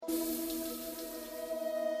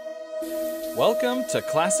Welcome to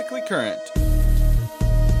Classically Current,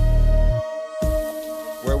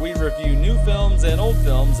 where we review new films and old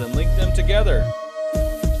films and link them together.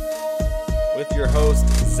 With your host,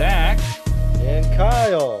 Zach and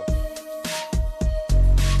Kyle.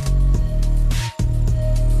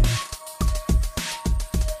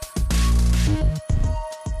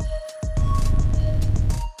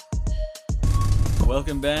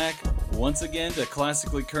 Welcome back once again to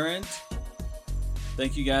Classically Current.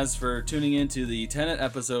 Thank you guys for tuning in to the Tenet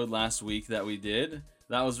episode last week that we did.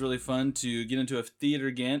 That was really fun to get into a theater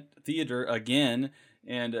again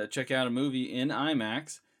and check out a movie in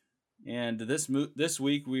IMAX. And this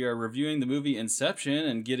week we are reviewing the movie Inception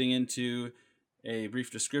and getting into a brief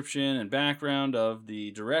description and background of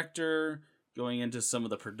the director, going into some of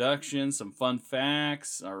the production, some fun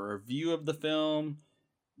facts, a review of the film,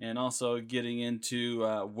 and also getting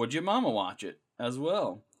into Would Your Mama Watch It as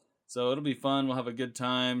well. So it'll be fun. We'll have a good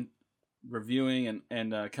time reviewing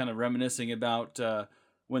and kind of reminiscing about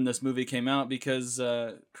when this movie came out because,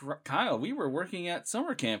 Kyle, we were working at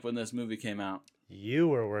summer camp when this movie came out. You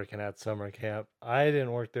were working at summer camp. I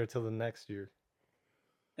didn't work there till the next year.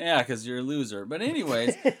 Yeah, because you're a loser. But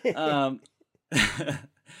anyways,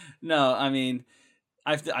 no, I mean,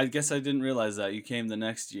 I guess I didn't realize that. You came the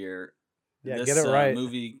next year. Yeah, get it right.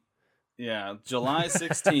 Movie, yeah, July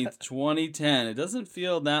 16th, 2010. It doesn't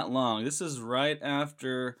feel that long. This is right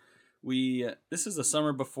after this is the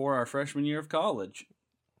summer before our freshman year of college.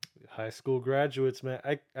 High school graduates, man.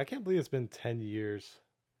 I can't believe it's been 10 years.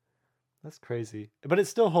 That's crazy. But it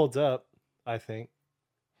still holds up, I think.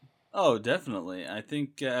 Oh, definitely. I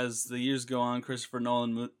think as the years go on, Christopher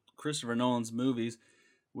Nolan's movies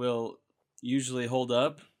will usually hold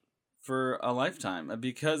up for a lifetime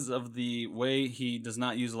because of the way he does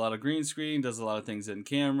not use a lot of green screen, does a lot of things in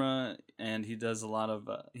camera, and he does a lot of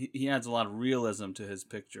he adds a lot of realism to his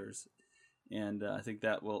pictures. And I think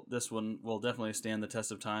this one will definitely stand the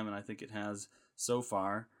test of time, and I think it has so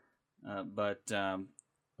far. But a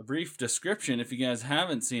brief description, if you guys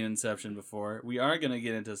haven't seen Inception before, we are going to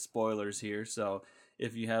get into spoilers here, so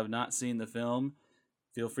if you have not seen the film,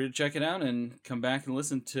 feel free to check it out and come back and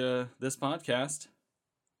listen to this podcast.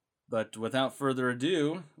 But without further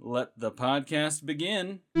ado, let the podcast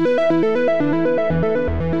begin.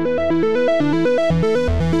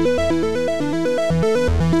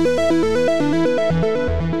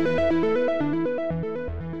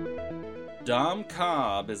 Dom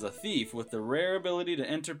Cobb is a thief with the rare ability to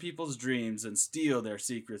enter people's dreams and steal their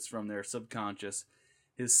secrets from their subconscious.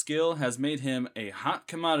 His skill has made him a hot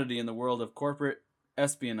commodity in the world of corporate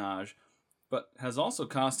espionage, but has also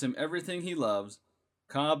cost him everything he loves.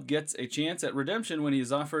 Cobb gets a chance at redemption when he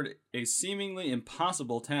is offered a seemingly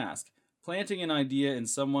impossible task, planting an idea in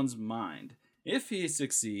someone's mind. If he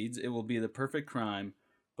succeeds, it will be the perfect crime,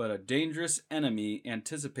 but a dangerous enemy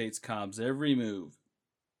anticipates Cobb's every move.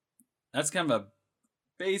 That's kind of a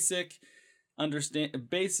basic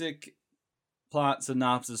plot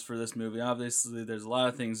synopsis for this movie. Obviously, there's a lot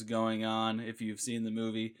of things going on if you've seen the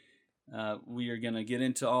movie. We are going to get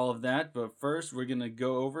into all of that, but first we're going to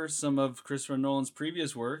go over some of Christopher Nolan's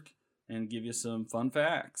previous work and give you some fun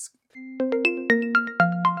facts.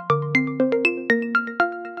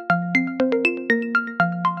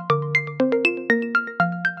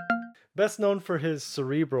 Best known for his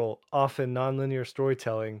cerebral, often nonlinear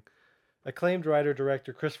storytelling, acclaimed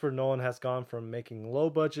writer-director Christopher Nolan has gone from making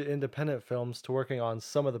low-budget independent films to working on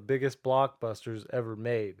some of the biggest blockbusters ever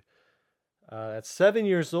made. At 7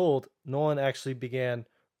 years old, Nolan actually began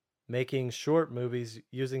making short movies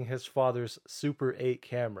using his father's Super 8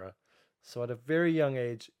 camera. So at a very young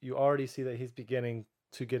age, you already see that he's beginning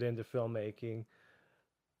to get into filmmaking.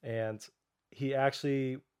 And he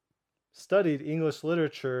actually studied English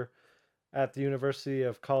literature at the University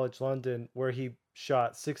of College London, where he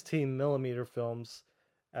shot 16mm films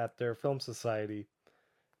at their film society.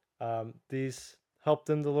 These helped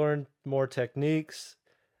him to learn more techniques,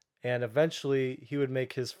 and eventually he would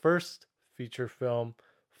make his first feature film,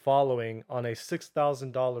 Following, on a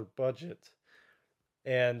 $6,000 budget.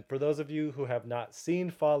 And for those of you who have not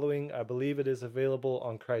seen Following, I believe it is available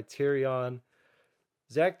on Criterion.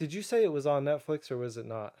 Zach, did you say it was on Netflix or was it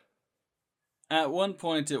not? At one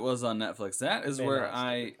point it was on Netflix. That is where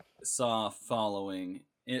I saw Following.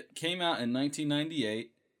 It came out in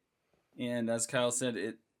 1998, and as Kyle said,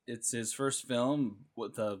 it's his first film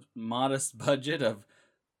with a modest budget of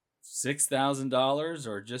 $6,000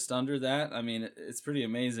 or just under that. I mean, it's pretty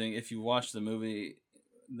amazing if you watch the movie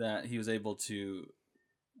that he was able to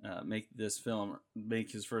make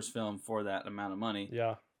his first film for that amount of money.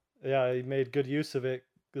 Yeah, he made good use of it.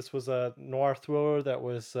 This was a noir thriller that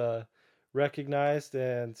was recognized,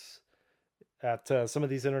 and at some of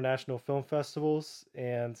these international film festivals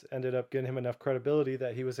and ended up getting him enough credibility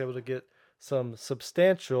that he was able to get some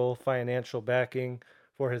substantial financial backing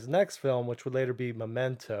for his next film, which would later be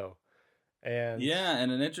Memento. And Yeah, and an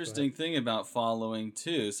go ahead. interesting thing about following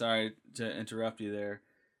too. Sorry to interrupt you there.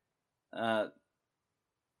 Uh,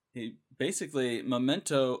 he basically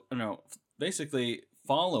Memento. No, basically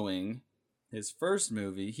following his first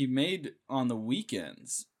movie, he made on the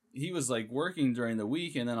weekends. He was like working during the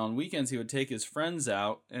week, and then on weekends he would take his friends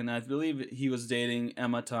out. And I believe he was dating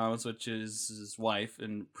Emma Thomas, which is his wife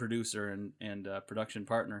and producer and production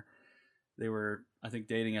partner. They were, I think,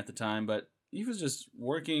 dating at the time, but he was just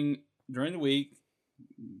working during the week,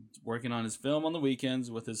 working on his film on the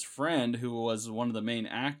weekends with his friend, who was one of the main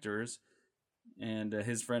actors. And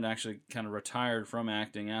his friend actually kind of retired from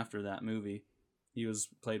acting after that movie. He was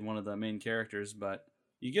played one of the main characters, but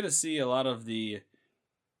you get to see a lot of the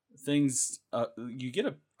things. You get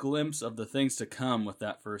a glimpse of the things to come with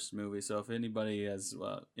that first movie. So if anybody is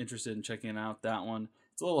interested in checking out that one,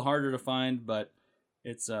 it's a little harder to find, but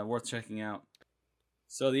it's worth checking out.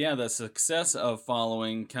 So yeah, the success of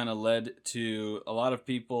following kind of led to a lot of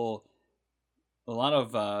people, a lot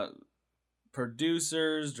of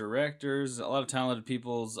producers, directors, a lot of talented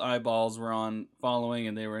people's eyeballs were on following,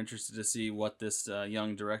 and they were interested to see what this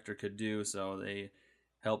young director could do. So they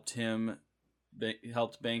helped him,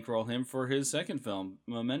 helped bankroll him for his second film,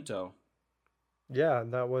 Memento. Yeah,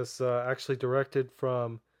 and that was actually directed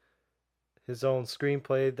from his own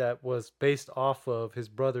screenplay that was based off of his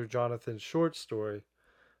brother Jonathan's short story.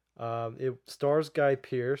 It stars Guy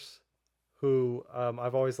Pearce, who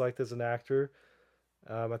I've always liked as an actor.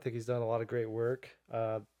 I think he's done a lot of great work.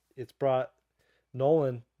 It's brought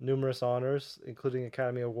Nolan numerous honors, including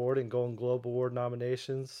Academy Award and Golden Globe Award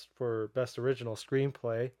nominations for Best Original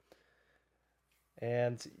Screenplay.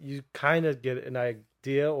 And you kind of get an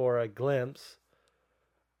idea or a glimpse,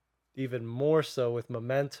 even more so with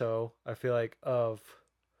Memento, I feel like, of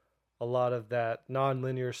a lot of that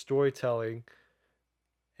non-linear storytelling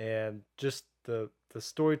and just the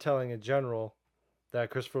storytelling in general that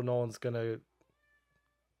Christopher Nolan's gonna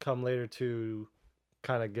come later to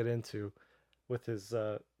kind of get into with his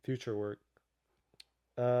future work.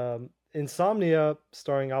 Insomnia,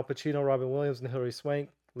 starring Al Pacino, Robin Williams, and Hilary Swank,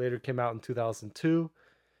 later came out in 2002,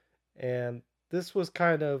 and this was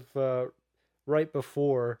kind of right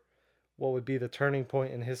before what would be the turning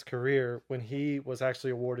point in his career when he was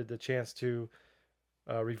actually awarded the chance to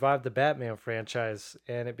revive the Batman franchise,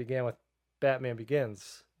 and it began with Batman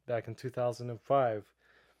Begins back in 2005.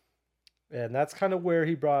 And that's kind of where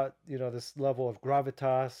he brought, this level of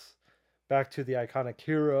gravitas back to the iconic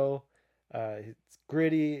hero. His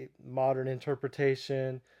gritty, modern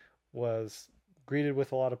interpretation was greeted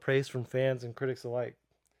with a lot of praise from fans and critics alike.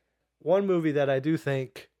 One movie that I do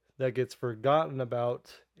think that gets forgotten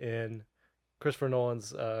about in Christopher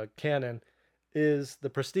Nolan's canon is The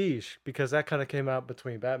Prestige, because that kind of came out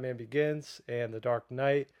between Batman Begins and The Dark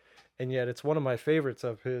Knight, and yet it's one of my favorites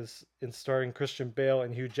of his, in starring Christian Bale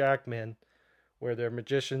and Hugh Jackman, where they're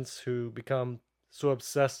magicians who become so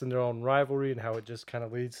obsessed in their own rivalry and how it just kind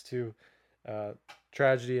of leads to uh,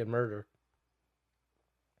 tragedy and murder.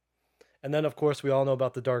 And then, of course, we all know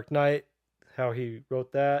about The Dark Knight, how he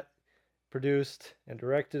wrote that, produced, and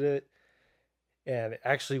directed it, and it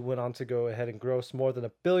actually went on to go ahead and gross more than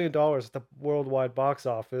 $1 billion at the worldwide box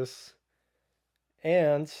office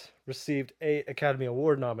and received 8 Academy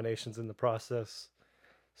Award nominations in the process.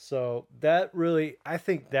 So that really, I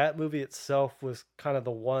think that movie itself was kind of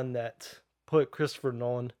the one that put Christopher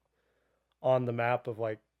Nolan on the map of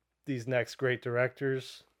like these next great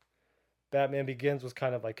directors. Batman Begins was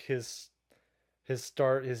kind of like his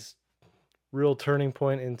start, his real turning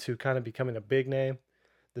point into kind of becoming a big name.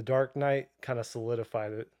 The Dark Knight kind of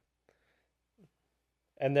solidified it.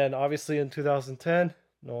 And then obviously in 2010,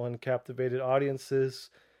 Nolan captivated audiences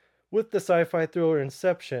with the sci-fi thriller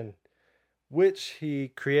Inception, which he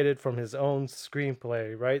created from his own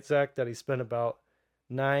screenplay, right, Zach? That he spent about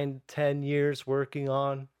 9, 10 years working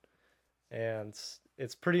on. And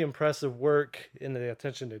it's pretty impressive work in the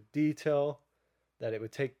attention to detail that it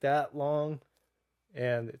would take that long.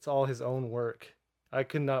 And it's all his own work. I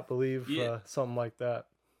could not believe Yeah, something like that.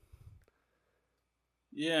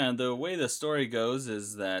 yeah. The way the story goes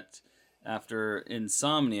is that after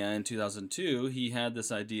Insomnia in 2002, he had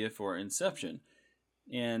this idea for Inception,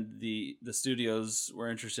 and the studios were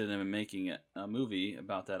interested in making a movie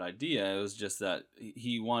about that idea. It was just that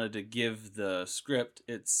he wanted to give the script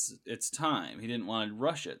its time. He didn't want to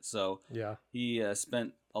rush it, so Yeah. he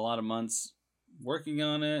spent a lot of months working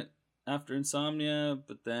on it. after Insomnia,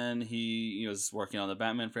 but then he was working on the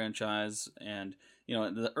Batman franchise, and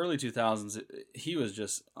in the early 2000s, he was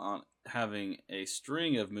just on having a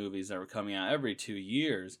string of movies that were coming out every 2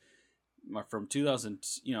 years. From 2000,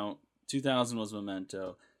 2000 was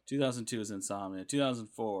Memento, 2002 was Insomnia,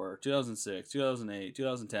 2004, 2006, 2008,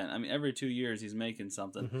 2010. I mean, every 2 years he's making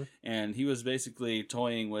something. Mm-hmm. And he was basically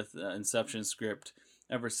toying with Inception script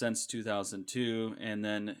ever since 2002, and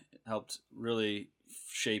then helped really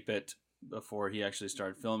shape it before he actually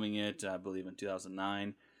started filming it, I believe in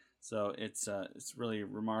 2009. So it's really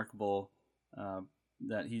remarkable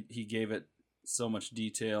that he gave it so much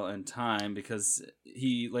detail and time, because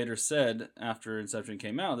he later said after Inception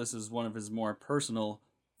came out, this is one of his more personal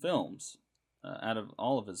films. Out of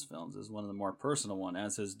all of his films, is one of the more personal one,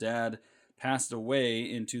 as his dad passed away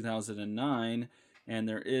in 2009, and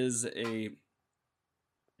there is a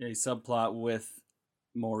subplot with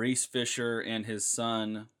Maurice Fisher and his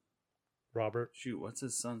son Robert. What's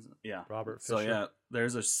his son's? Yeah, Robert Fisher. So yeah,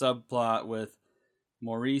 there's a subplot with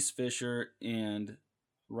Maurice Fisher and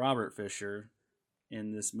Robert Fisher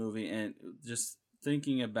in this movie, and just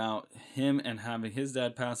thinking about him and having his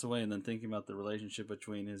dad pass away, and then thinking about the relationship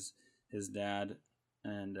between his dad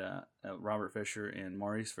and Robert Fisher and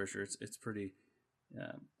Maurice Fisher, it's pretty.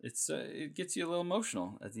 It gets you a little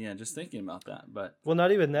emotional at the end just thinking about that. But well,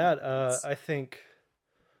 not even that. I think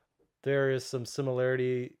there is some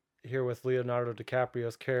similarity here with Leonardo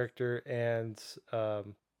DiCaprio's character and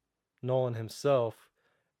Nolan himself.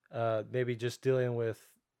 Maybe just dealing with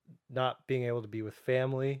not being able to be with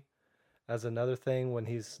family as another thing when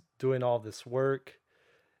he's doing all this work.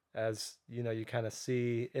 As you kind of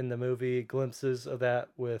see in the movie glimpses of that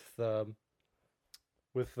with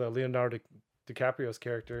Leonardo DiCaprio's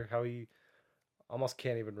character, how he almost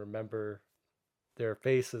can't even remember their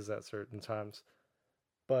faces at certain times.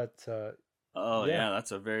 But yeah,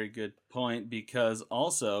 that's a very good point, because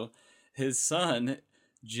also his son,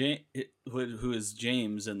 who is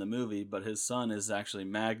James in the movie, but his son is actually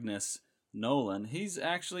Magnus Nolan. He's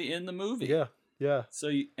actually in the movie. Yeah. So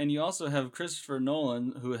you also have Christopher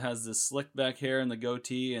Nolan, who has this slick back hair and the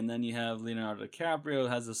goatee, and then you have Leonardo DiCaprio, who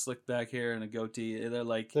has the slick back hair and a goatee. They're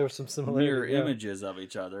like there was some similarity, mirror images of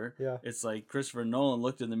each other. Yeah. It's like Christopher Nolan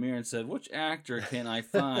looked in the mirror and said, "Which actor can I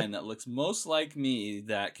find that looks most like me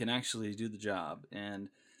that can actually do the job?" And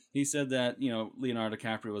he said that Leonardo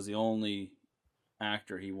DiCaprio was the only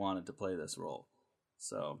actor he wanted to play this role.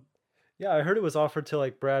 So yeah, I heard it was offered to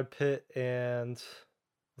like Brad Pitt and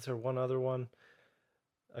was there one other one?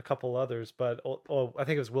 A couple others, but I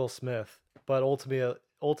think it was Will Smith. But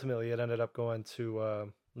ultimately, it ended up going to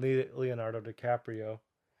Leonardo DiCaprio,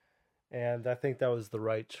 and I think that was the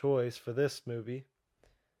right choice for this movie.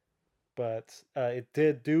 But it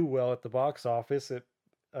did do well at the box office. It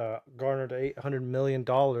garnered $800 million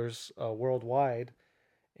worldwide,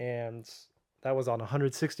 and that was on a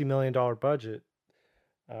 $160 million budget.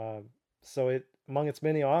 So it, among its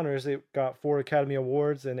many honors, it got 4 Academy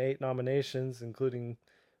Awards and 8 nominations, including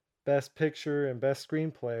Best Picture and Best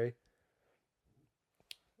Screenplay.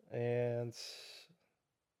 And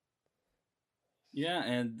yeah,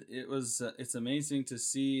 and it's amazing to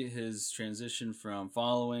see his transition from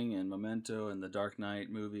Following and Memento and the Dark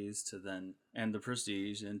Knight movies and The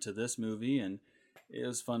Prestige into this movie. And it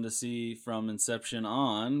was fun to see from Inception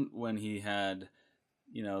on, when he had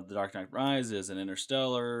The Dark Knight Rises and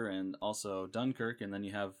Interstellar and also Dunkirk, and then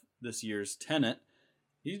you have this year's Tenet.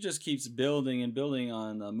 He just keeps building and building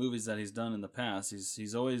on the movies that he's done in the past.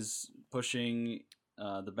 He's always pushing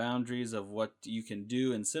the boundaries of what you can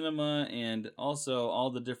do in cinema, and also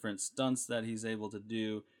all the different stunts that he's able to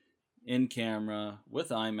do in camera with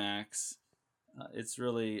IMAX. It's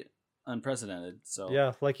really unprecedented. So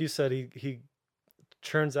yeah, like you said, he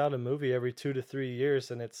churns out a movie every 2 to 3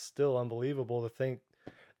 years, and it's still unbelievable to think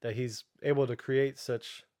that he's able to create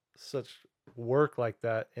such work like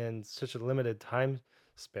that in such a limited time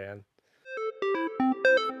span.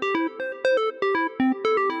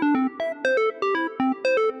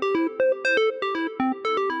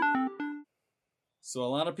 So a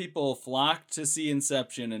lot of people flocked to see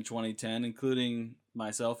Inception in 2010, including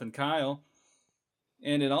myself and Kyle.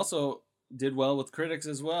 And it also did well with critics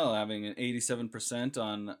as well, having an 87%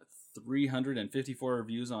 on 354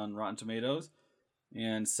 reviews on Rotten Tomatoes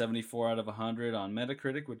and 74 out of 100 on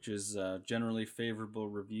Metacritic, which is generally favorable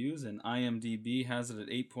reviews. And IMDb has it at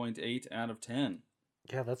 8.8 out of 10.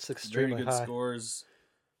 Yeah, that's extremely Very good high. scores.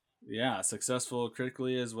 Yeah, successful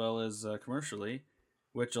critically as well as commercially,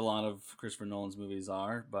 which a lot of Christopher Nolan's movies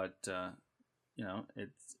are. But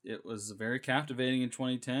it was very captivating in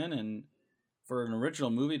 2010, and for an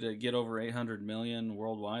original movie to get over 800 million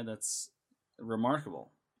worldwide, that's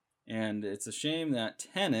remarkable. And it's a shame that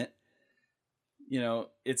Tenet,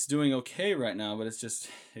 it's doing okay right now, but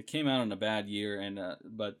it came out in a bad year. And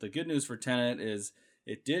but the good news for Tenet is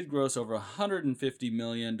it did gross over $150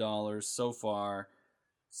 million so far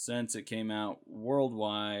since it came out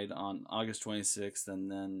worldwide on August 26th, and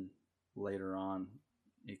then later on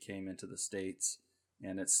it came into the States.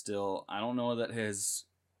 And it's still, I don't know that it has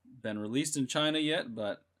been released in China yet,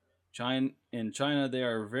 but in China they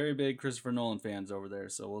are very big Christopher Nolan fans over there,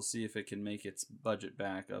 so we'll see if it can make its budget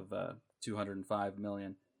back of $205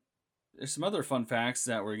 million. There's some other fun facts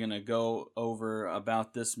that we're going to go over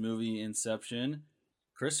about this movie, Inception.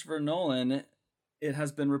 Christopher Nolan, it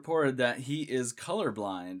has been reported that he is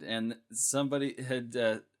colorblind, and somebody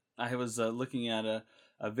had I was looking at a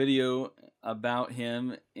video about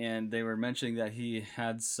him, and they were mentioning that he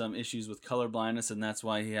had some issues with colorblindness, and that's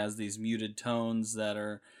why he has these muted tones that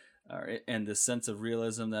are and the sense of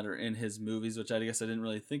realism that are in his movies, which I guess I didn't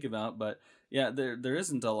really think about. But yeah, there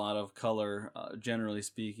isn't a lot of color, generally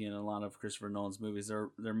speaking, in a lot of Christopher Nolan's movies.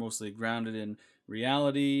 They're mostly grounded in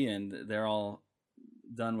reality, and they're all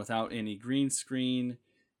done without any green screen,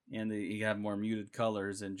 and you have more muted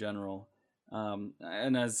colors in general.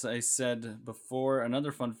 And as I said before,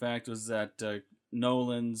 another fun fact was that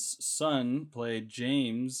Nolan's son played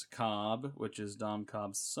James Cobb, which is Dom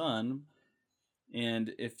Cobb's son.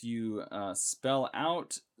 And if you spell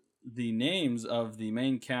out the names of the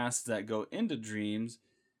main cast that go into Dreams,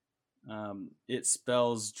 it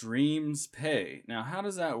spells Dreams Pay. Now, how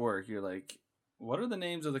does that work? You're like, what are the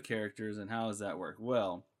names of the characters and how does that work?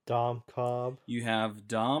 Well, Dom Cobb. You have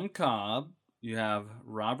Dom Cobb, you have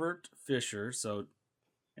Robert Fisher,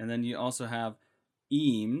 and then you also have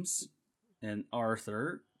Eames and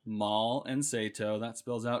Arthur, Mal and Sato. That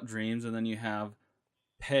spells out Dreams. And then you have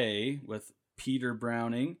Pay with Peter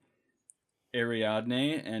Browning,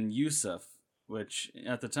 Ariadne, and Yusuf, which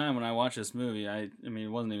at the time when I watched this movie, I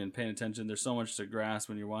wasn't even paying attention. There's so much to grasp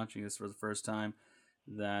when you're watching this for the first time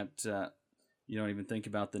that you don't even think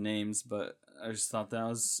about the names, but I just thought that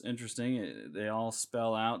was interesting. They all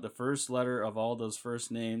spell out, the first letter of all those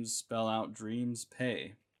first names spell out Dreams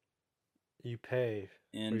Pay. You pay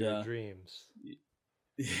for your dreams.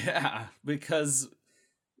 Yeah, because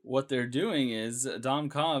what they're doing is Dom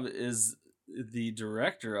Cobb is the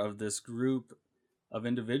director of this group of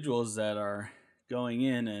individuals that are going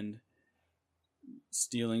in and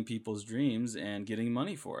stealing people's dreams and getting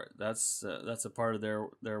money for it. That's a part of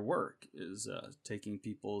their work, is taking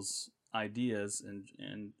people's ideas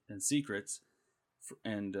and secrets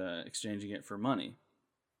and exchanging it for money.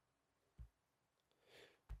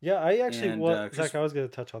 Yeah, I actually Zach, I was going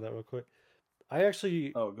to touch on that real quick.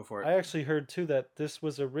 Go for it. I actually heard too that this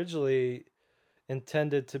was originally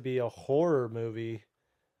intended to be a horror movie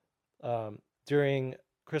during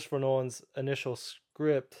Christopher Nolan's initial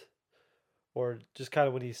script, or just kind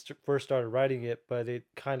of when he first started writing it, but it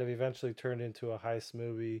kind of eventually turned into a heist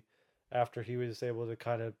movie after he was able to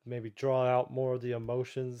kind of maybe draw out more of the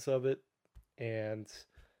emotions of it and,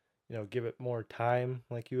 give it more time,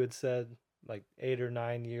 like you had said, like 8 or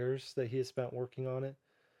 9 years that he had spent working on it.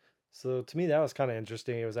 So to me, that was kind of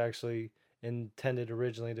interesting. It was actually intended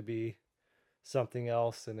originally to be something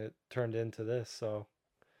else, and it turned into this. So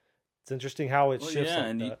it's interesting how it shifts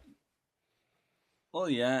like that.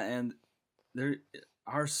 And there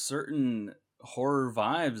are certain horror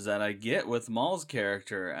vibes that I get with Mal's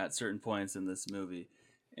character at certain points in this movie.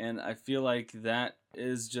 And I feel like that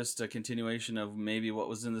is just a continuation of maybe what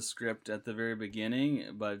was in the script at the very beginning,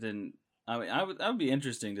 but it didn't. I would be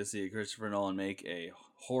interesting to see Christopher Nolan make a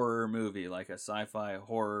horror movie, like a sci-fi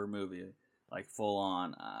horror movie, like full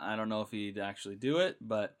on. I don't know if he'd actually do it,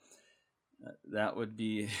 but that would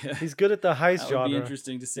be. He's good at the heist genre. Would be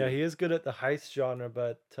interesting to see. Yeah, he is good at the heist genre,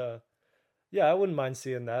 but yeah, I wouldn't mind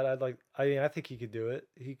seeing that. I think he could do it.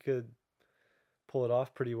 He could pull it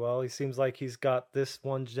off pretty well. He seems like he's got this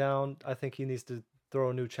one down. I think he needs to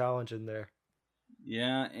throw a new challenge in there.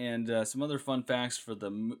 Yeah, and some other fun facts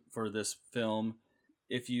for this film.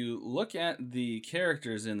 If you look at the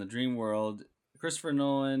characters in the dream world, Christopher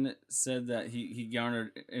Nolan said that he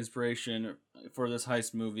garnered inspiration for this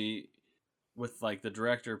heist movie with like the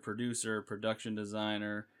director, producer, production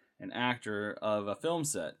designer, and actor of a film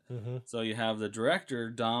set. Mm-hmm. So you have the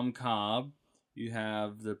director, Dom Cobb, you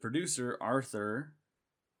have the producer, Arthur,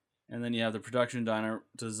 and then you have the production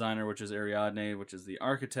designer, which is Ariadne, which is the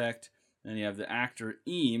architect. Then you have the actor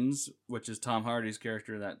Eames, which is Tom Hardy's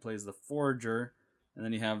character that plays the forger. And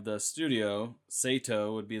then you have the studio,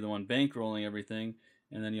 Sato would be the one bankrolling everything.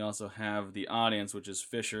 And then you also have the audience, which is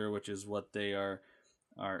Fisher, which is what they are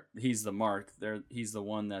he's the mark. He's the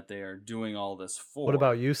one that they are doing all this for. What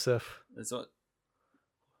about Yusuf?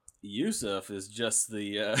 Yusuf is just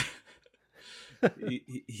the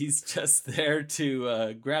he's just there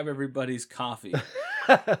to grab everybody's coffee.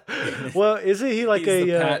 Well, isn't he like He's the isn't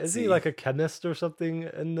he patsy. like a chemist or something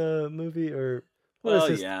in the movie, or what is Well,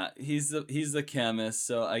 his? yeah, he's the chemist,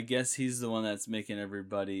 so I guess he's the one that's making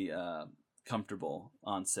everybody comfortable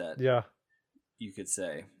on set. Yeah, You could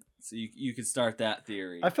say. So you could start that I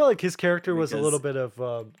theory felt like his character was a little because bit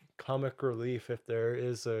of comic relief, if there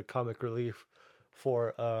is a comic relief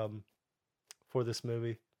for this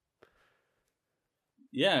movie.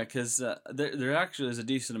 yeah, because there actually is a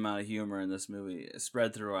decent amount of humor in this movie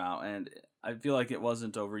spread throughout, and I feel like it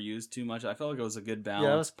wasn't overused too much. I felt like it was a good Yeah, that's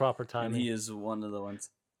balance, proper and timing. he is one of the ones.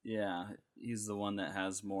 Yeah, he's the one that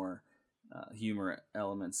has more humor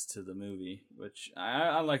elements to the movie, which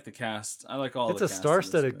I like the cast. I like all It's the a cast in this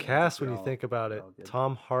star-studded movie. I think cast when you think about they're it. all good.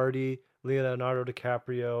 Tom Hardy, Leonardo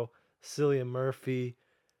DiCaprio, Cillian Murphy,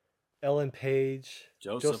 Ellen Page,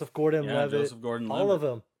 Joseph, Joseph Gordon-Levitt. Joseph All of Gordon-Levitt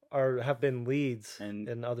them have been leads and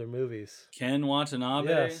in other movies. Ken Watanabe,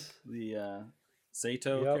 Yes. the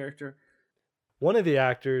Sato Yep. character. One of the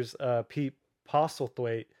actors, Pete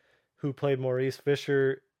Postlethwaite, who played Maurice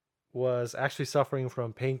Fisher, was actually suffering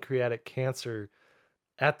from pancreatic cancer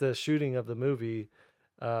at the shooting of the movie.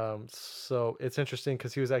 So it's interesting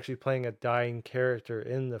because he was actually playing a dying character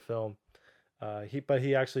in the film. But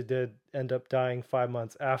he actually did end up dying 5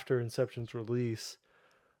 months after Inception's release.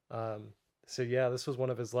 So yeah, this was one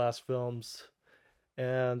of his last films,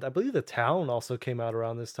 and I believe The Town also came out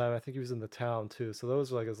around this time. I think he was in The Town too. So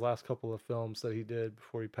those were like his last couple of films that he did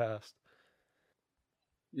before he passed.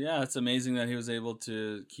 Yeah, it's amazing that he was able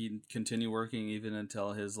to continue working even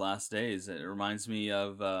until his last days. It reminds me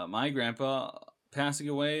of my grandpa passing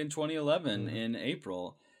away in 2011 Mm. in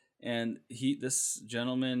April, and this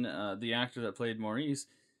gentleman, the actor that played Maurice,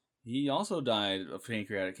 he also died of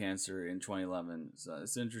pancreatic cancer in 2011. So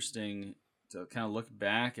it's interesting to kind of look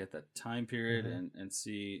back at that time period Mm-hmm. and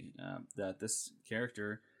see that this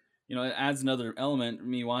character, it adds another element.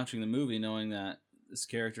 Me watching the movie, knowing that this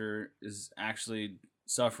character is actually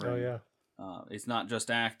Oh suffering. yeah, It's not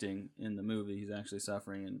just acting in the movie; he's actually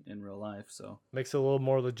suffering in real life. So makes it a little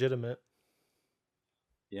more legitimate.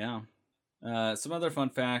 yeah. Some other fun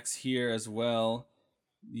facts here as well.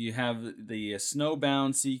 You have the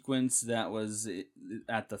snowbound sequence that was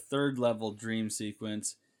at the third level dream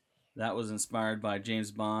sequence. That was inspired by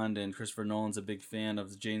James Bond, and Christopher Nolan's a big fan of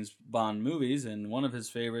the James Bond movies, and one of his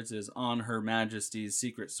favorites is On Her Majesty's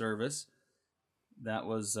Secret Service. That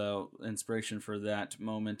was inspiration for that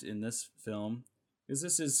moment in this film, because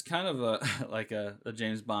this is kind of a like a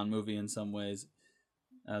James Bond movie in some ways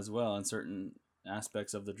as well, in certain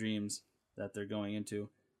aspects of the dreams that they're going into.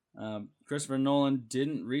 Christopher Nolan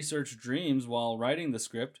didn't research dreams while writing the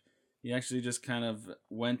script. He actually just kind of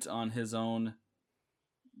went on his own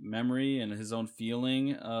memory and his own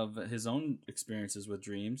feeling of his own experiences with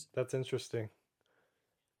dreams. That's interesting.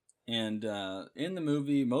 And in the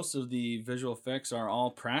movie, most of the visual effects are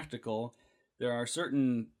all practical. There are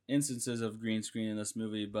certain instances of green screen in this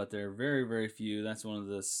movie, but they're very, very few. That's one of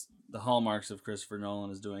the hallmarks of Christopher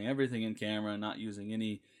Nolan, is doing everything in camera, not using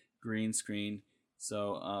any green screen.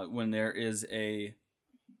 So when there is a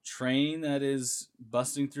train that is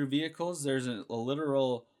busting through vehicles, there's a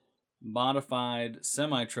literal modified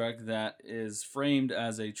semi truck that is framed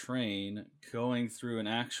as a train going through an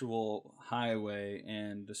actual highway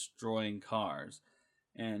and destroying cars.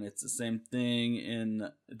 And it's the same thing in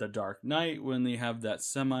The Dark Knight when they have that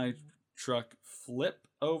semi truck flip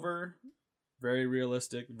over. Very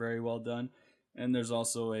realistic, very well done. And there's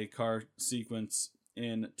also a car sequence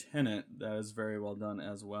in Tenet that is very well done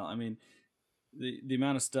as well. I mean, the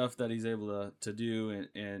amount of stuff that he's able to do,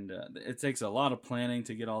 and it takes a lot of planning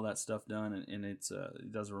to get all that stuff done, and he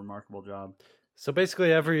does a remarkable job So basically,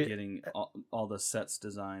 getting all the sets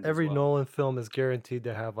designed every as well. Nolan film is guaranteed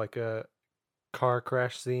to have like a car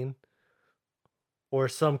crash scene or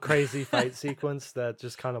some crazy fight sequence that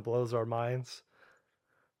just kind of blows our minds.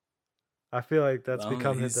 I feel like that's Well,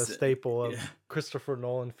 become the staple of yeah. Christopher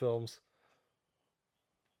Nolan films.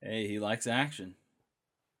 Hey, he likes action.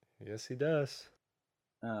 Yes, he does.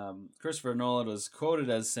 Christopher Nolan was quoted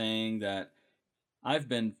as saying that, "I've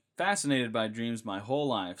been fascinated by dreams my whole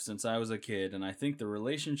life since I was a kid, and I think the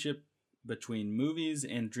relationship between movies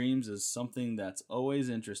and dreams is something that's always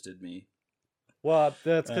interested me." Well,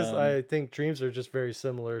 that's because Um, I think dreams are just very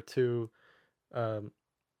similar to um,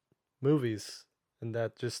 movies, and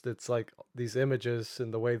that just it's like these images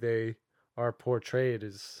and the way they are portrayed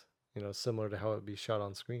is similar to how it'd be shot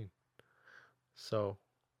on screen. So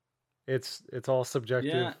it's all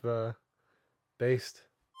subjective yeah, based.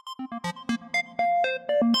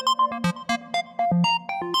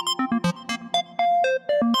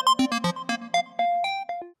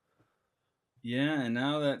 Yeah, and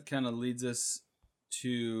now that kind of leads us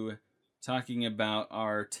to talking about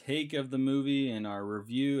our take of the movie and our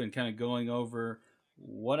review and kind of going over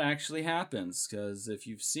what actually happens. Because if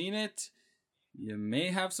you've seen it, you may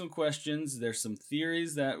have some questions. There's some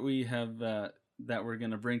theories that we have that we're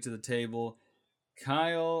going to bring to the table.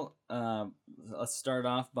 Kyle, let's start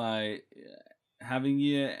off by having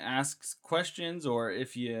you ask questions, or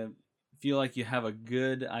if you feel like you have a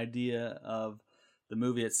good idea of the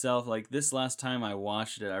movie itself. Like this last time I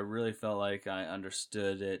watched it, I really felt like I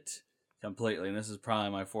understood it completely, and this is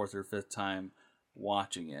probably my fourth or fifth time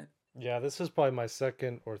watching it. Yeah, this is probably my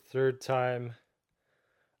second or third time.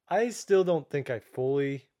 I still don't think I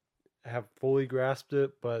fully grasped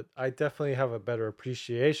it, but I definitely have a better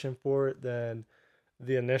appreciation for it than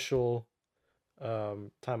the initial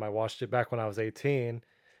time I watched it back when I was 18,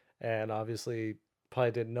 and obviously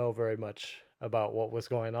probably didn't know very much about what was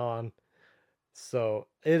going on. So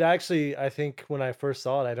it actually, I think when I first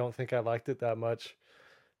saw it, I don't think I liked it that much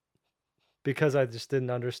because I just didn't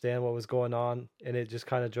understand what was going on, and it just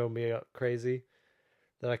kind of drove me crazy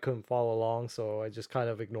that I couldn't follow along. So I just kind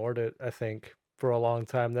of ignored it, I think, for a long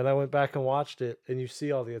time. Then I went back and watched it, and you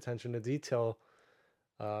see all the attention to detail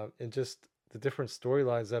and just the different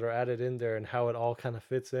storylines that are added in there and how it all kind of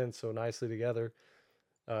fits in so nicely together.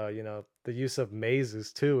 The use of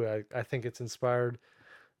mazes too. I think it's inspired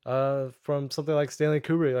from something like Stanley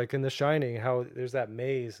Kubrick, like in The Shining, how there's that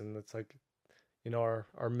maze, and it's like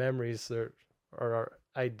our memories, or our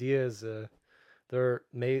ideas.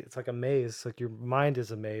 It's like a maze. It's like your mind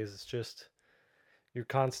is a maze. It's just you're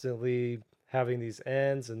constantly having these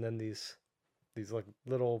ends, and then these like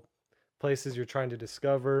little places you're trying to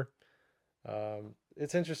discover.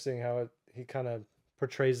 It's interesting how he kind of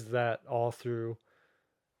portrays that all through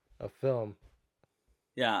a film.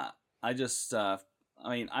 Yeah, I just, I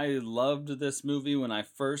mean, I loved this movie when I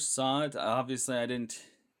first saw it. Obviously, I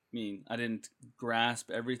didn't grasp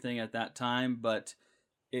everything at that time, but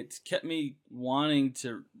it kept me wanting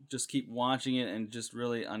to just keep watching it and just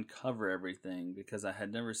really uncover everything because I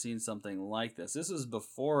had never seen something like this. This was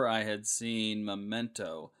before I had seen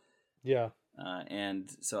Memento. Yeah,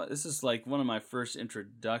 And so this is like one of my first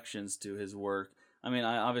introductions to his work. I mean,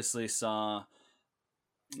 I obviously saw,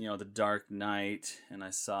 The Dark Knight, and I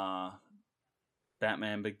saw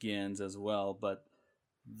Batman Begins as well, but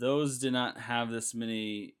those did not have this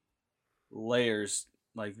many layers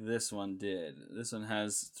like this one did. This one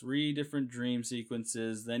has three different dream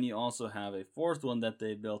sequences. Then you also have a fourth one that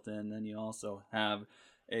they built in. Then you also have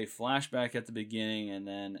a flashback at the beginning, and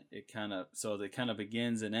then it kind of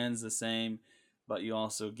begins and ends the same, but you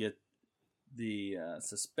also get the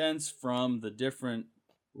suspense from the different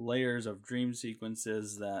layers of dream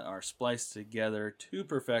sequences that are spliced together to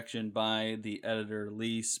perfection by the editor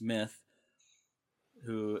Lee Smith,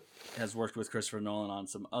 who has worked with Christopher Nolan on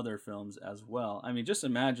some other films as well. I mean, just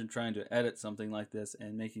imagine trying to edit something like this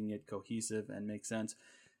and making it cohesive and make sense.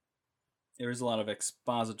 There is a lot of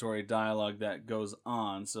expository dialogue that goes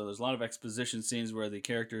on, so there's a lot of exposition scenes where the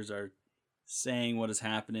characters are saying what is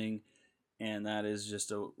happening, and that is just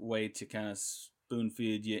a way to kind of spoon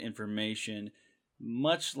feed you information,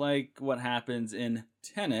 much like what happens in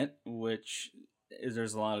Tenet, which is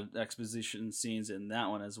there's a lot of exposition scenes in that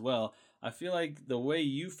one as well. I feel like the way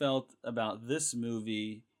you felt about this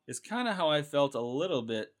movie is kind of how I felt a little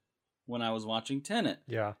bit when I was watching Tenet.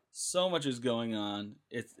 yeah, So much is going on.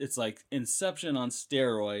 It's like Inception on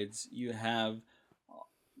steroids. You have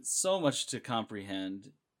so much to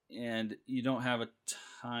comprehend, and you don't have a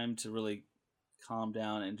time to really calm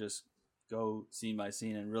down and just go scene by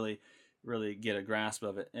scene and really get a grasp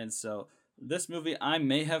of it. And so this movie, I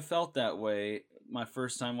may have felt that way my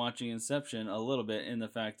first time watching Inception a little bit, in the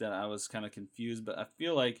fact that I was kind of confused, but I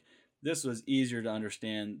feel like this was easier to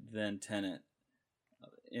understand than Tenet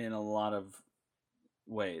in a lot of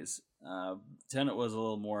ways. Tenet was a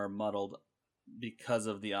little more muddled because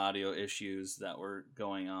of the audio issues that were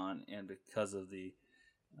going on and because of the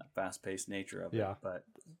fast-paced nature of it. yeah. But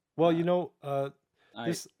Well, I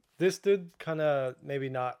this this did kind of maybe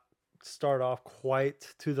not start off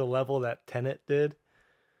quite to the level that Tenet did,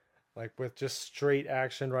 like with just straight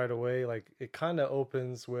action right away. Like it kind of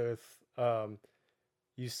opens with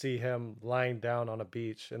you see him lying down on a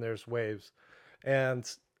beach and there's waves, and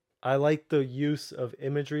I like the use of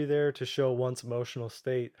imagery there to show one's emotional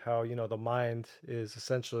state. How the mind is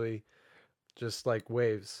essentially just like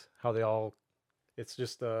waves. How they all it's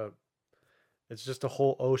just a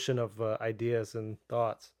whole ocean of ideas and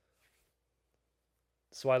thoughts.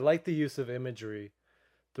 So I like the use of imagery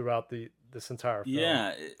throughout this entire film yeah,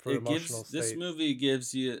 it, for it emotional gives this state. movie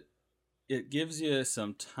gives you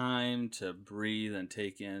some time to breathe and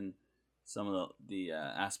take in some of the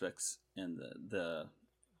aspects and the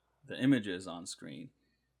images on screen.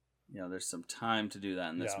 There's some time to do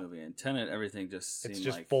that in this movie. In Tenet, everything just seemed it's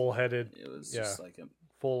just like full-headed. It was just like a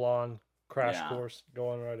full-on crash course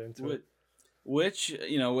going right into it. Which,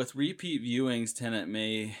 with repeat viewings, Tenet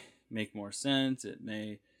may make more sense. It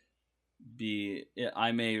may be,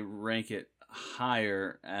 I may rank it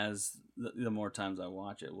higher as the more times I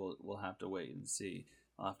watch it. We'll have to wait and see.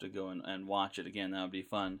 I'll have to go and watch it again. That would be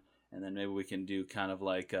fun. And then maybe we can do kind of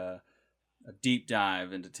like a deep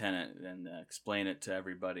dive into Tenet and explain it to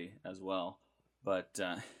everybody as well. But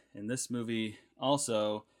in this movie,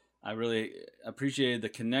 also, I really appreciated the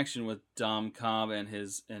connection with Dom Cobb and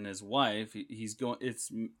his wife. He's going.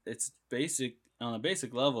 It's basic on a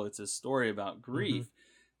basic level. It's a story about grief,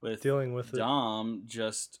 with dealing with Dom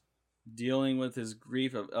just dealing with his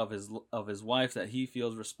grief of his wife, that he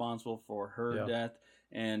feels responsible for her death.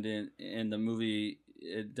 And in the movie,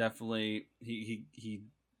 it definitely he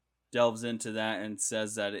delves into that and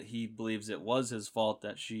says that he believes it was his fault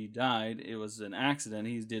that she died. It was an accident.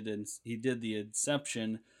 He did the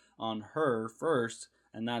inception on her first,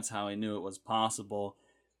 and that's how he knew it was possible.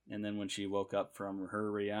 And then when she woke up from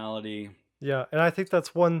her reality, and I think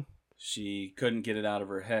that's one, she couldn't get it out of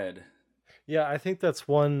her head. I think that's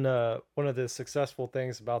one of the successful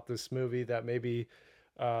things about this movie that maybe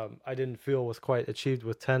I didn't feel was quite achieved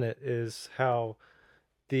with Tenet, is how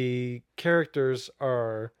the characters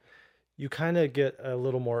are, you kind of get a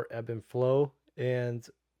little more ebb and flow, and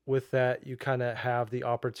with that you kind of have the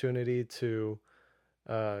opportunity to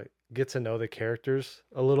get to know the characters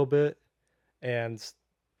a little bit. And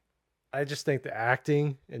I just think the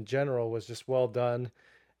acting in general was just well done,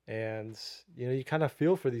 and you kind of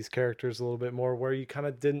feel for these characters a little bit more, where you kind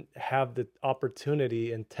of didn't have the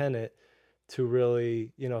opportunity in Tenet to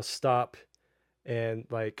really stop and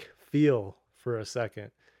like feel for a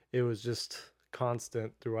second. It was just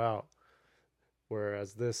constant throughout,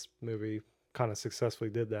 whereas this movie kind of successfully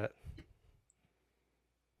did that.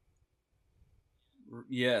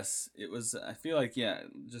 Yes, it was. I feel like,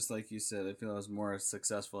 just like you said, I feel I was more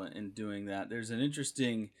successful in doing that. There's a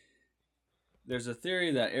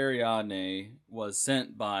theory that Ariadne was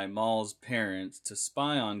sent by Maul's parents to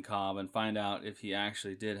spy on Cobb and find out if he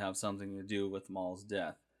actually did have something to do with Maul's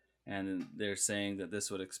death. And they're saying that this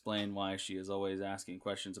would explain why she is always asking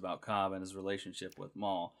questions about Cobb and his relationship with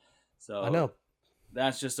Maul. So I know.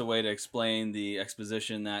 That's just a way to explain the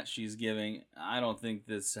exposition that she's giving. I don't think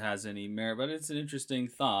this has any merit, but it's an interesting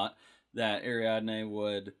thought that Ariadne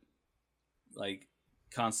would like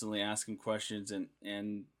constantly ask him questions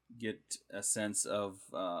and get a sense of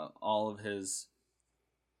all of his.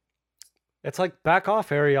 It's like, back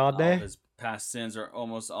off, Ariadne. All of his past sins, or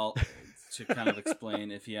almost all, to kind of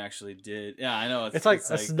explain if he actually did. Yeah, I know. It's like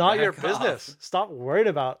not your business. Stop worried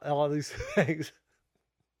about all these things.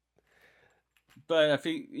 But I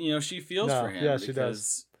think she feels for him. Yeah, she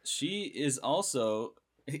does. She is also,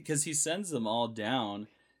 because he sends them all down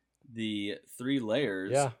the 3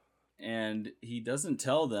 layers. Yeah. And he doesn't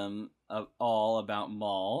tell them all about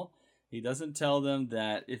Maul. He doesn't tell them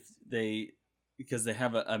that because they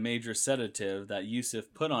have a major sedative that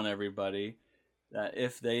Yusuf put on everybody, that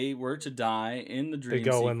if they were to die in the dream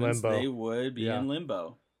sequence, they would be in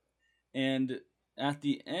limbo. And at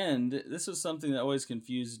the end, this was something that always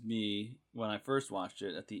confused me when I first watched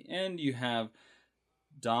it. At the end, you have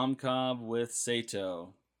Dom Cobb with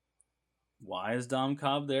Sato. Why is Dom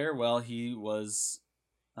Cobb there? Well, he was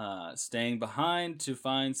staying behind to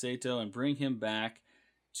find Sato and bring him back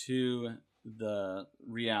to the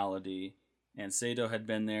reality. And Sato had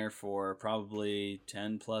been there for probably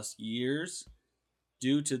 10 plus years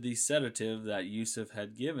due to the sedative that Yusuf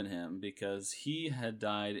had given him, because he had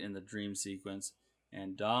died in the dream sequence,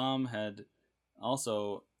 and Dom had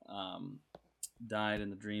also died in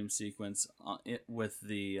the dream sequence with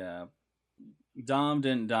the... Dom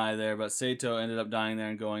didn't die there, but Sato ended up dying there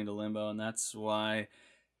and going to limbo, and that's why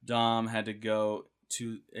Dom had to go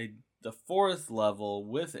to the 4th level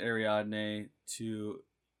with Ariadne to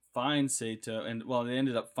find Sato. And well, they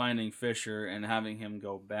ended up finding Fisher and having him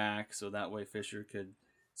go back, so that way Fisher could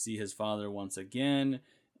see his father once again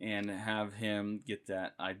and have him get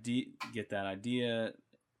that idea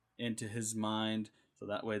into his mind, so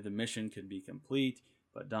that way the mission could be complete.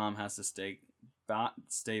 But Dom has to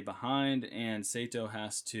stay behind, and Sato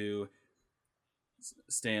has to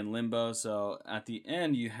stay in limbo. So at the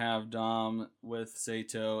end, you have Dom with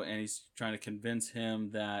Sato, and he's trying to convince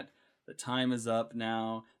him that the time is up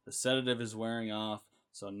now, the sedative is wearing off,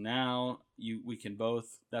 so now we can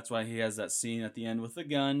both... That's why he has that scene at the end with the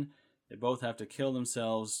gun. They both have to kill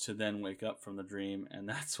themselves to then wake up from the dream, and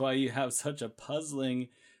that's why you have such a puzzling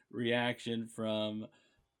reaction from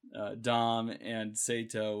Dom and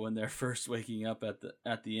Sato when they're first waking up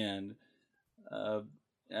at the end.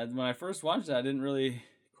 And when I first watched that, I didn't really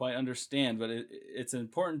quite understand, but it's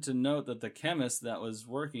important to note that the chemist that was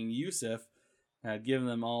working, Yusuf, had given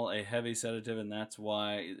them all a heavy sedative, and that's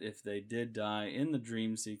why if they did die in the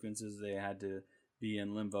dream sequences, they had to be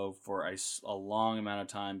in limbo for a long amount of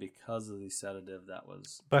time because of the sedative that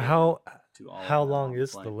was. But to all how long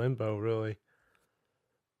is the limbo really?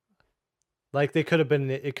 Like it could have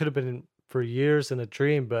been for years in a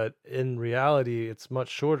dream, but in reality, it's much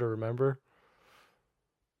shorter. Remember?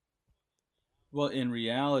 Well, in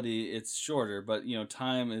reality, it's shorter, but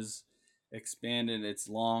time is expanded. It's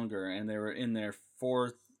longer, and they were in their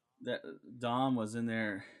fourth. That Dom was in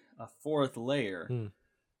their a fourth layer,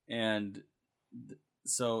 and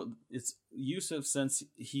so it's Yusuf, since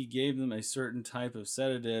he gave them a certain type of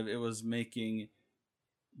sedative, it was making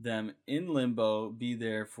them in limbo be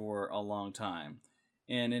there for a long time.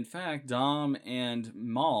 And in fact, Dom and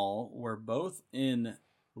Mal were both in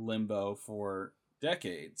limbo for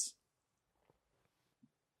decades.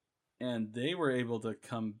 And they were able to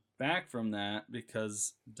come back from that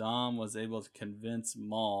because Dom was able to convince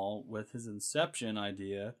Mal with his inception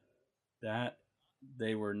idea that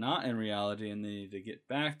they were not in reality and they needed to get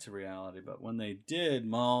back to reality. But when they did,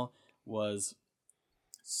 Mal was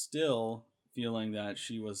still feeling that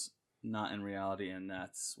she was not in reality, and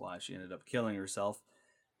that's why she ended up killing herself.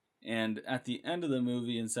 And at the end of the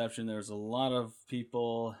movie Inception, there's a lot of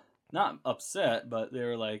people not upset, but they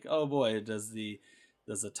were like, "Oh boy, does the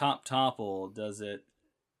top topple? Does it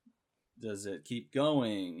keep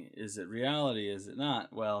going? Is it reality? Is it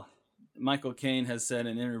not?" Well, Michael Caine has said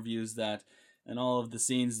in interviews that in all of the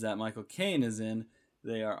scenes that Michael Caine is in,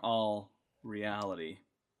 they are all reality.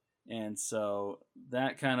 And so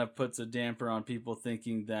that kind of puts a damper on people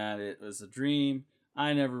thinking that it was a dream.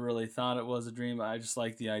 I never really thought it was a dream, but I just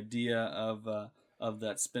like the idea of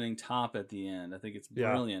that spinning top at the end. I think it's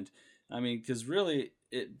brilliant. Yeah. I mean, because really,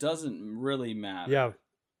 it doesn't really matter. Yeah.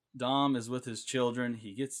 Dom is with his children.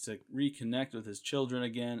 He gets to reconnect with his children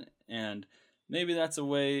again, and maybe that's a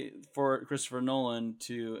way for Christopher Nolan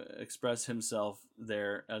to express himself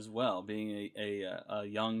there as well, being a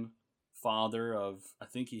young father of, I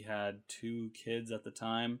think he had 2 kids at the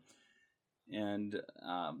time, and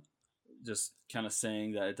just kind of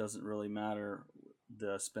saying that it doesn't really matter.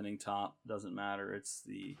 The spinning top doesn't matter. It's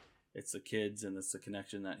the kids, and it's the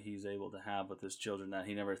connection that he's able to have with his children that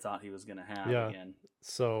he never thought he was going to have again.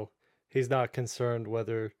 So he's not concerned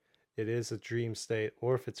whether it is a dream state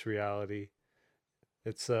or if it's reality.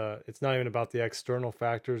 It's not even about the external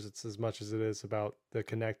factors. It's as much as it is about the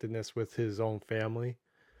connectedness with his own family.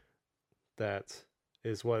 That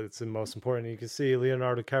is what's most important. You can see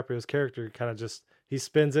Leonardo DiCaprio's character kind of just, he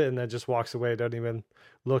spins it and then just walks away. Doesn't even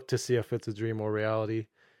look to see if it's a dream or reality.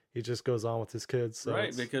 He just goes on with his kids. So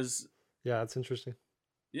right, because... yeah, it's interesting.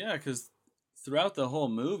 Yeah, because throughout the whole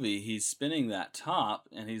movie, he's spinning that top,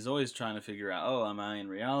 and he's always trying to figure out, oh, am I in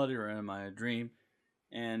reality or am I a dream?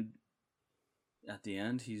 And at the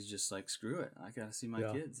end, he's just like, screw it, I gotta see my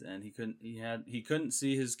kids. And he couldn't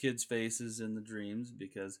see his kids' faces in the dreams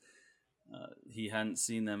because he hadn't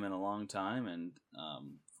seen them in a long time, and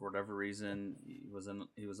for whatever reason,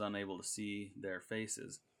 he was unable to see their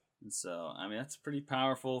faces. And so, I mean, that's pretty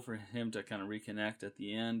powerful for him to kind of reconnect at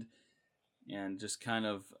the end and just kind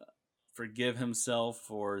of forgive himself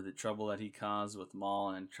for the trouble that he caused with Mal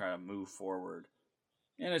and try to move forward.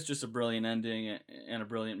 And it's just a brilliant ending and a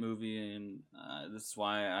brilliant movie, and that's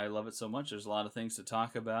why I love it so much. There's a lot of things to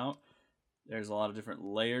talk about. There's a lot of different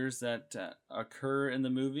layers that occur in the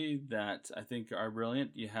movie that I think are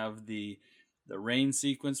brilliant. You have the rain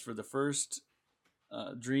sequence for the first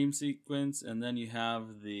dream sequence, and then you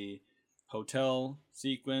have the hotel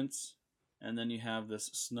sequence, and then you have this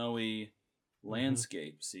snowy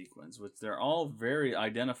landscape sequence, which they're all very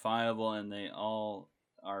identifiable, and they all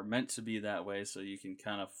are meant to be that way, so you can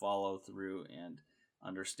kind of follow through and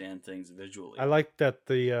understand things visually. I like that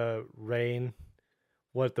the rain,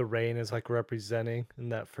 what the rain is like representing in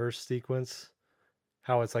that first sequence,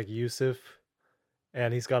 how it's like Yusuf,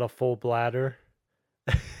 and he's got a full bladder.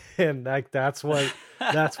 And like that's what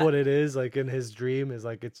it is like in his dream, is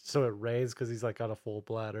like it's so it rains because he's like got a full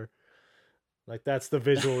bladder. Like that's the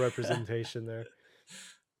visual representation there.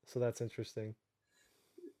 So that's interesting.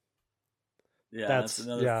 Yeah, that's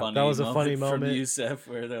another funny. That was a funny moment from Yusuf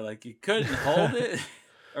where they're like, you couldn't hold it,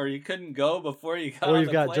 or you couldn't go before you got. Or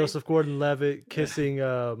you've got Joseph Gordon-Levitt kissing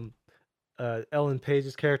Ellen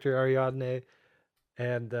Page's character Ariadne,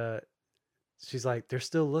 and she's like, they're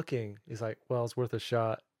still looking. He's like, well, it's worth a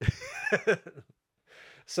shot.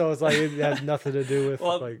 So it's like it had nothing to do with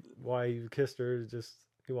Well, like why you kissed her. Just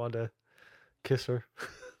you wanted to kiss her.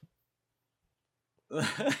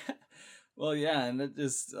 well, yeah, and it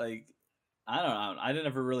just like I don't know. I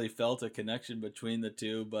never really felt a connection between the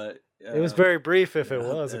two, but It was very brief if you it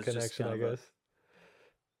know, was a that's just connection, kind I of a guess.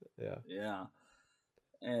 Yeah. yeah,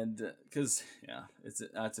 and because yeah,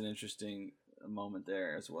 that's an interesting moment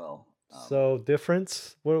there as well. So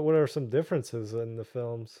difference. What are some differences in the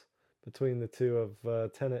films between the two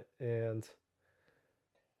of Tenet and?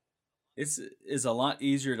 It's is a lot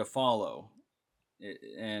easier to follow.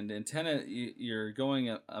 And in Tenet, you're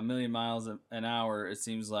going a million miles an hour, it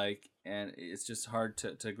seems like, and it's just hard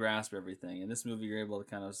to grasp everything. In this movie, you're able to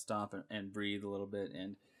kind of stop and breathe a little bit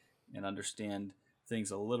and understand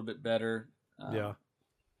things a little bit better. Yeah.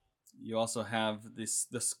 You also have this.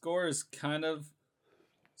 The score is kind of.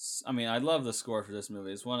 I mean, I love the score for this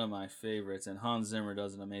movie. It's one of my favorites, and Hans Zimmer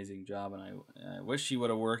does an amazing job. And I wish he would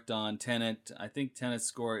have worked on Tenet. I think Tenet's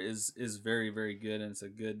score is very very good, and it's a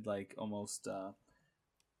good like almost.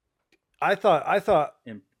 I thought It's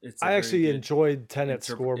a I very actually good enjoyed Tenet's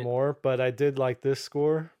interpret. score more, but I did like this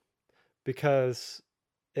score because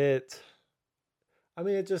it. I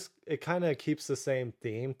mean, it kind of keeps the same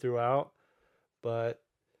theme throughout, but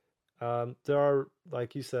there are,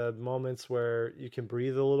 like you said, moments where you can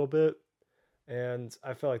breathe a little bit, and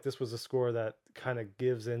I felt like this was a score that kind of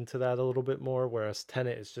gives into that a little bit more, whereas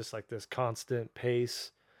Tenet is just like this constant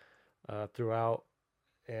pace throughout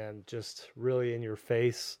and just really in your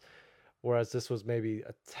face, whereas this was maybe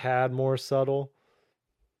a tad more subtle,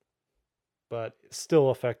 but still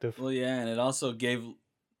effective. Well, yeah, and it also gave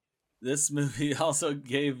this movie also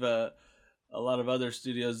gave a lot of other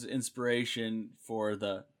studios inspiration for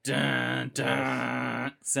the dun Yes,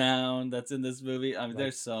 dun sound that's in this movie. I mean, like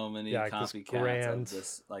there's so many yeah, like this copycats of grand.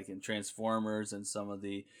 this, like in Transformers and some of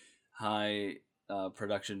the high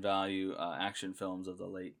production value action films of the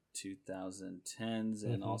late 2010s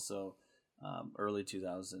and Hmm. also early Yep.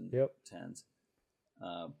 2010s.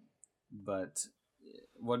 Uh, but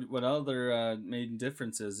what other main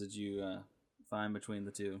differences did you find between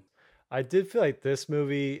the two? I did feel like this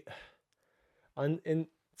movie on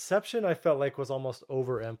Inception, I felt like was almost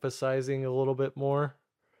overemphasizing a little bit more.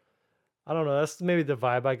 I don't know. That's maybe the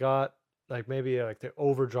vibe I got. Like maybe like they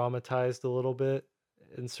over dramatized a little bit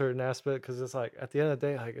in certain aspect because it's like at the end of the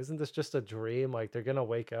day, like isn't this just a dream? Like they're gonna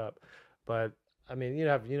wake up, but I mean you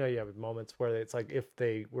have moments where it's like if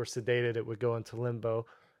they were sedated, it would go into limbo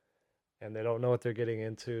and they don't know what they're getting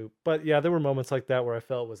into. But yeah, there were moments like that where I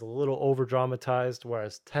felt it was a little over dramatized.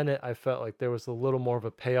 Whereas Tenet, I felt like there was a little more of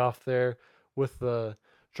a payoff there with the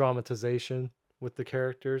dramatization with the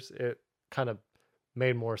characters. It kind of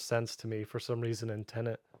made more sense to me for some reason in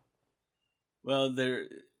Tenet. Well, there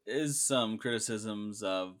is some criticisms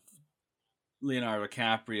of Leonardo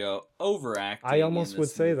DiCaprio I overacting in almost would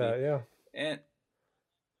this say movie, that, yeah.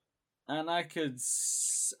 and I could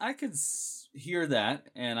hear that,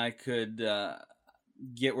 and I could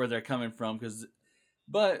get where they're coming from because,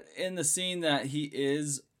 but in the scene that he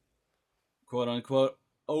is quote unquote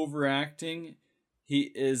overacting, he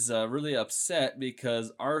is really upset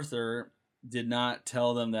because Arthur did not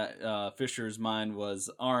tell them that Fisher's mind was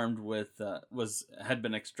armed with was had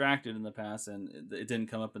been extracted in the past, and it didn't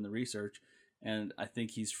come up in the research. And I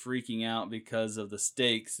think he's freaking out because of the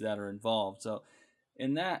stakes that are involved. So,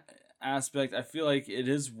 in that aspect, I feel like it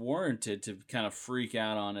is warranted to kind of freak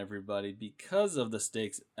out on everybody because of the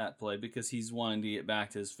stakes at play. Because he's wanting to get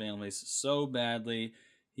back to his families so badly,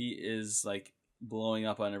 he is like blowing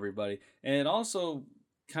up on everybody, and it also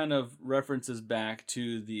kind of references back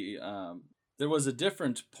to the there was a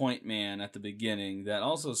different point man at the beginning that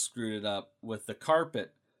also screwed it up with the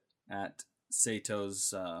carpet at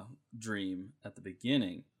Sato's dream at the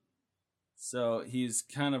beginning. So he's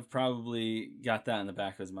kind of probably got that in the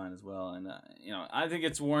back of his mind as well, and I think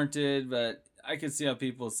it's warranted, but I can see how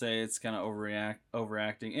people say it's kind of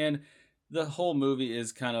overacting, and the whole movie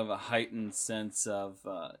is kind of a heightened sense of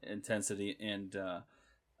intensity and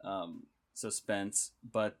suspense,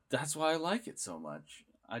 but that's why I like it so much.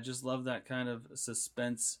 I just love that kind of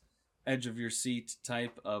suspense, edge of your seat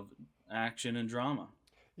type of action and drama.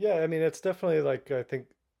 Yeah, I mean, it's definitely like, I think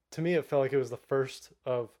to me, it felt like it was the first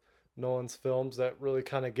of Nolan's films that really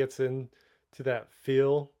kind of gets into that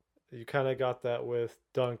feel. You kind of got that with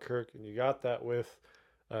Dunkirk and you got that with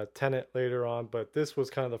Tenet later on, but this was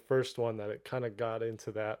kind of the first one that it kind of got into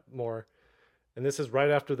that more. And this is right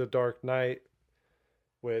after The Dark Knight,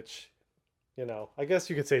 which, I guess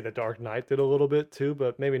you could say The Dark Knight did a little bit too,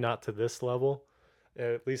 but maybe not to this level.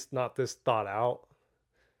 At least not this thought out,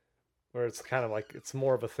 where it's kind of like it's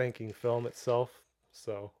more of a thinking film itself.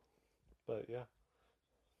 So, but yeah.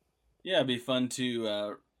 Yeah, it'd be fun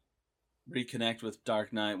to reconnect with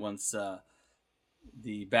Dark Knight once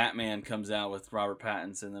the Batman comes out with Robert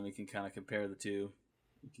Pattinson. Then we can kind of compare the two.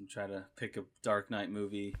 We can try to pick a Dark Knight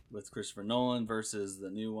movie with Christopher Nolan versus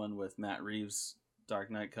the new one with Matt Reeves'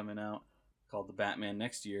 Dark Knight coming out called The Batman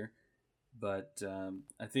next year. But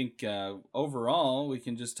I think overall we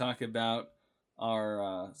can just talk about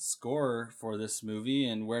our score for this movie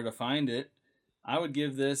and where to find it. I would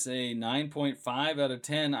give this a 9.5 out of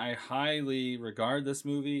 10. I highly regard this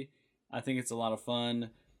movie. I think it's a lot of fun,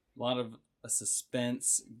 a lot of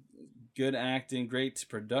suspense, good acting, great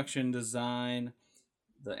production design.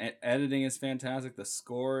 The editing is fantastic. The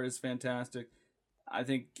score is fantastic. I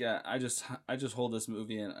think I just hold this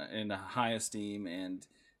movie in high esteem. And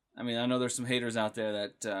I mean, I know there's some haters out there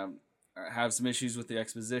that have some issues with the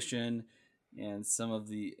exposition and some of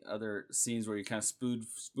the other scenes where you kind of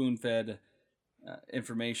spoon-fed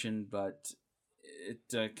information, but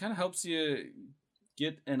it kind of helps you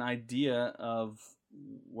get an idea of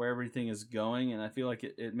where everything is going, and I feel like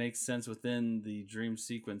it makes sense within the dream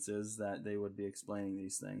sequences that they would be explaining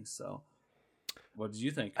these things. So what did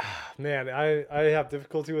you think? Man, I have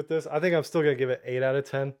difficulty with this. I think I'm still going to give it 8 out of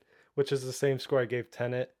 10, which is the same score I gave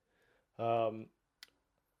Tenet.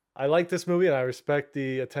 I like this movie, and I respect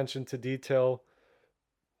the attention to detail.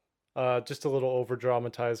 Just a little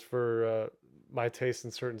over-dramatized for my taste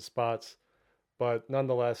in certain spots. But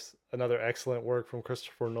nonetheless, another excellent work from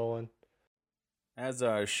Christopher Nolan. As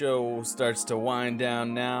our show starts to wind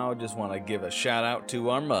down now, just want to give a shout out to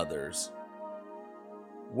our mothers.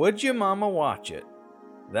 Would your mama watch it?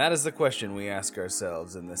 That is the question we ask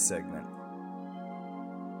ourselves in this segment.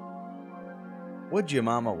 Would your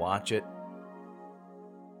mama watch it?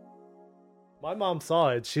 My mom saw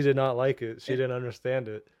it. She did not like it. She didn't understand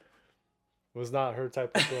it. It was not her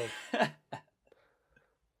type of film.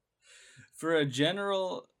 For a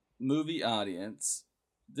general movie audience,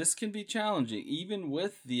 this can be challenging, even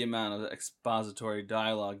with the amount of expository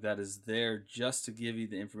dialogue that is there just to give you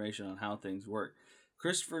the information on how things work.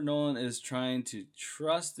 Christopher Nolan is trying to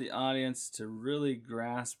trust the audience to really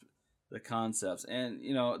grasp the concepts. And,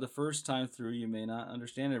 you know, the first time through, you may not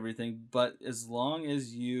understand everything, but as long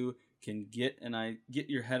as you can get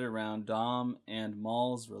your head around Dom and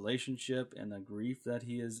Maul's relationship and the grief that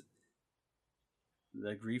he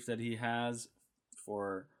has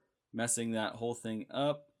for messing that whole thing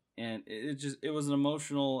up, and it was an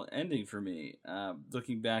emotional ending for me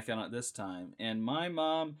looking back on it this time. And my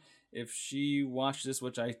mom, if she watched this,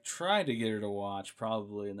 which I tried to get her to watch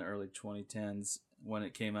probably in the early 2010s when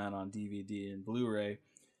it came out on DVD and Blu-ray,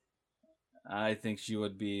 I think she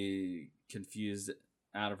would be confused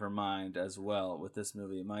out of her mind as well with this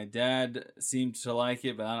movie. My dad seemed to like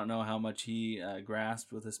it, but I don't know how much he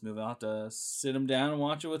grasped with this movie. I'll have to sit him down and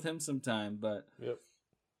watch it with him sometime. But yep.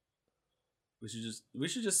 We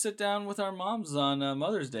should just sit down with our moms on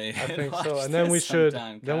Mother's Day. I think so, and then we should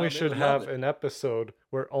have an episode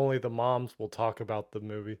where only the moms will talk about the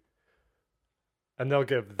movie, and they'll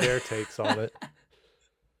give their takes on it.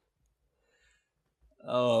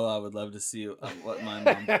 Oh, I would love to see what my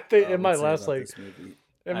mom. It might last like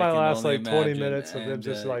 20 minutes of them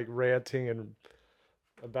just like ranting and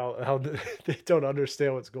about how they don't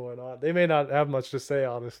understand what's going on. They may not have much to say,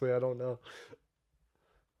 honestly. I don't know.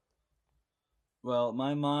 Well,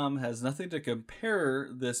 my mom has nothing to compare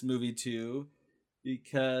this movie to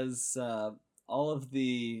because all of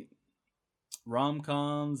the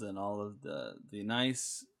rom-coms and all of the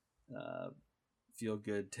nice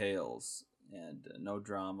feel-good tales and no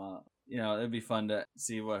drama. You know, it'd be fun to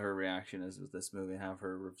see what her reaction is with this movie and have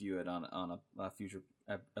her review it on a future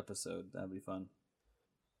episode. That'd be fun.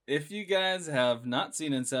 If you guys have not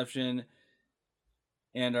seen Inception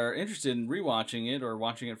and are interested in rewatching it or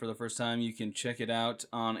watching it for the first time, you can check it out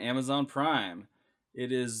on Amazon Prime.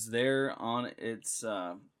 It is there on its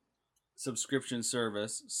subscription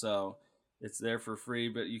service, so it's there for free,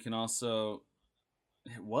 but you can also...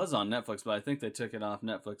 It was on Netflix, but I think they took it off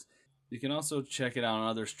Netflix. You can also check it out on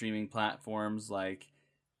other streaming platforms like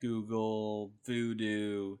Google,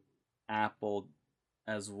 Vudu, Apple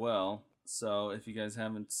as well. So if you guys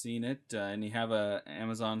haven't seen it and you have an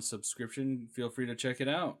Amazon subscription, feel free to check it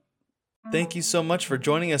out. Thank you so much for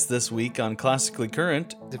joining us this week on Classically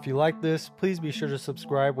Current. If you like this, please be sure to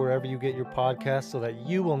subscribe wherever you get your podcasts so that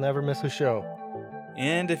you will never miss a show.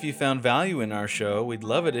 And if you found value in our show, we'd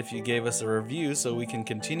love it if you gave us a review so we can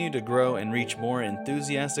continue to grow and reach more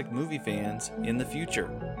enthusiastic movie fans in the future.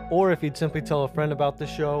 Or if you'd simply tell a friend about the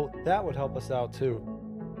show, that would help us out too.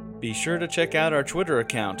 Be sure to check out our Twitter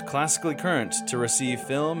account, Classically Current, to receive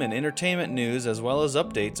film and entertainment news as well as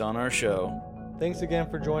updates on our show. Thanks again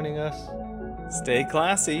for joining us. Stay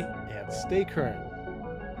classy. and stay current.